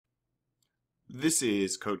This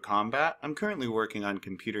is CodeCombat. I'm currently working on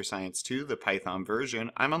Computer Science 2, the Python version.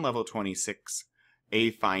 I'm on level 26,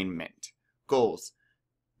 A Fine Mint. Goals: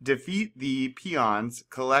 defeat the peons,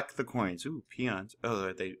 collect the coins. Ooh, peons. Oh,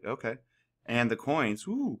 are they? Okay. And the coins.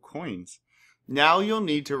 Ooh, coins. Now you'll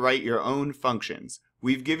need to write your own functions.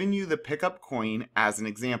 We've given you the pickup coin as an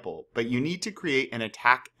example, but you need to create an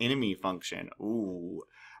attack enemy function. Ooh.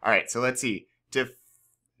 All right, so let's see.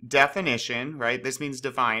 Definition, right? This means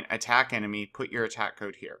define attack enemy. Put your attack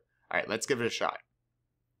code here. All right, let's give it a shot.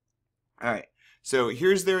 All right, so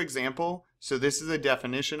here's their example. So this is a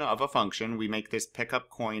definition of a function. We make this pickup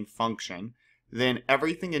coin function. Then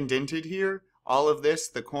everything indented here, all of this,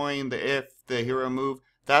 the coin, the if, the hero move,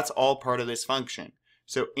 that's all part of this function.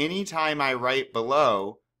 So anytime I write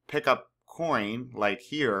below pickup coin, like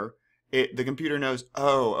here, the computer knows,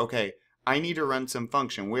 oh, okay, I need to run some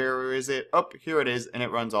function. Where is it? Oh, here it is, and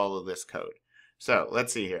it runs all of this code. So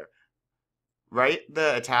let's see here. Write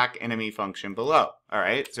the attack enemy function below. All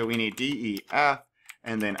right, so we need def,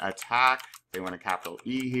 and then attack. They want a capital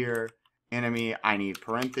E here. Enemy, I need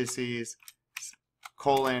parentheses,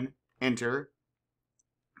 colon, enter.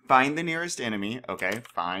 Find the nearest enemy. Okay,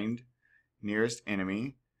 find nearest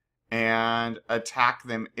enemy. And attack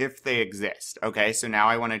them if they exist. Okay, so now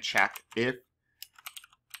I want to check if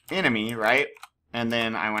enemy, right? And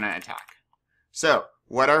then I want to attack. So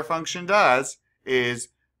what our function does is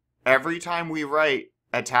every time we write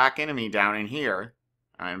attack enemy down in here,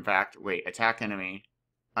 in fact, wait, attack enemy,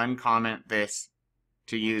 uncomment this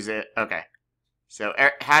to use it. Okay, so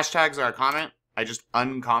hashtags are a comment. I just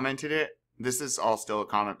uncommented it. This is all still a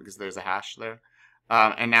comment because there's a hash there.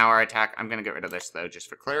 And now our attack, I'm going to get rid of this though, just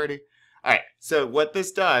for clarity. All right, so what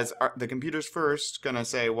this does, the computer's first going to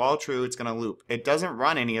say, while true, it's going to loop. It doesn't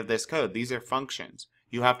run any of this code. These are functions.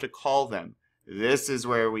 You have to call them. This is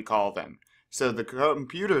where we call them. So the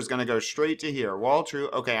computer is going to go straight to here. While true,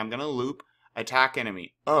 okay, I'm going to loop attack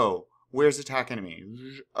enemy. Oh, where's attack enemy?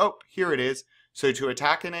 Oh, here it is. So to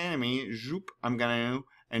attack an enemy, zoop, I'm going to,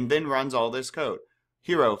 and then runs all this code.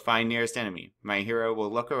 Hero, find nearest enemy. My hero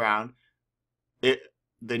will look around.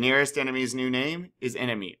 The nearest enemy's new name is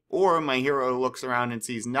enemy. Or my hero looks around and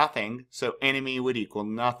sees nothing, so enemy would equal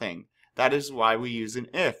nothing. That is why we use an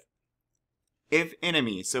if. If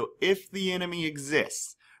enemy, so if the enemy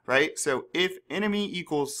exists, right? So if enemy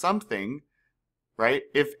equals something, right?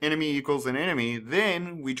 If enemy equals an enemy,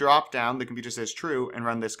 then we drop down, the computer says true, and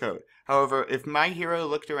run this code. However, if my hero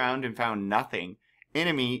looked around and found nothing,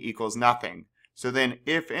 enemy equals nothing. So then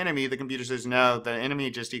if enemy, the computer says no, the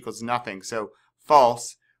enemy just equals nothing. So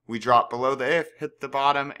false, we drop below the if, hit the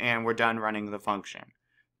bottom, and we're done running the function.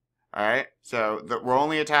 All right, so we'll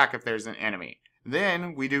only attack if there's an enemy.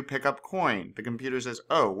 Then we do pick up coin. The computer says,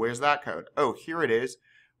 oh, where's that code? Oh, here it is.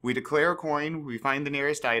 We declare coin, we find the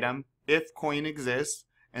nearest item, if coin exists,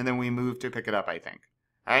 and then we move to pick it up, I think.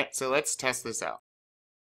 All right, so let's test this out.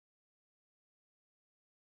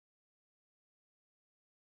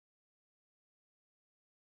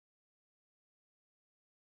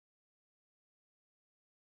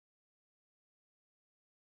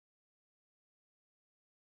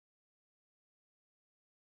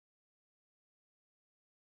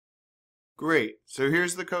 Great, so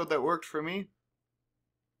here's the code that worked for me.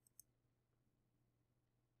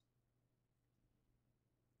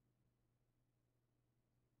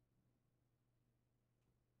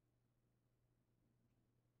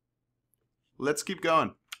 Let's keep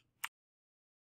going.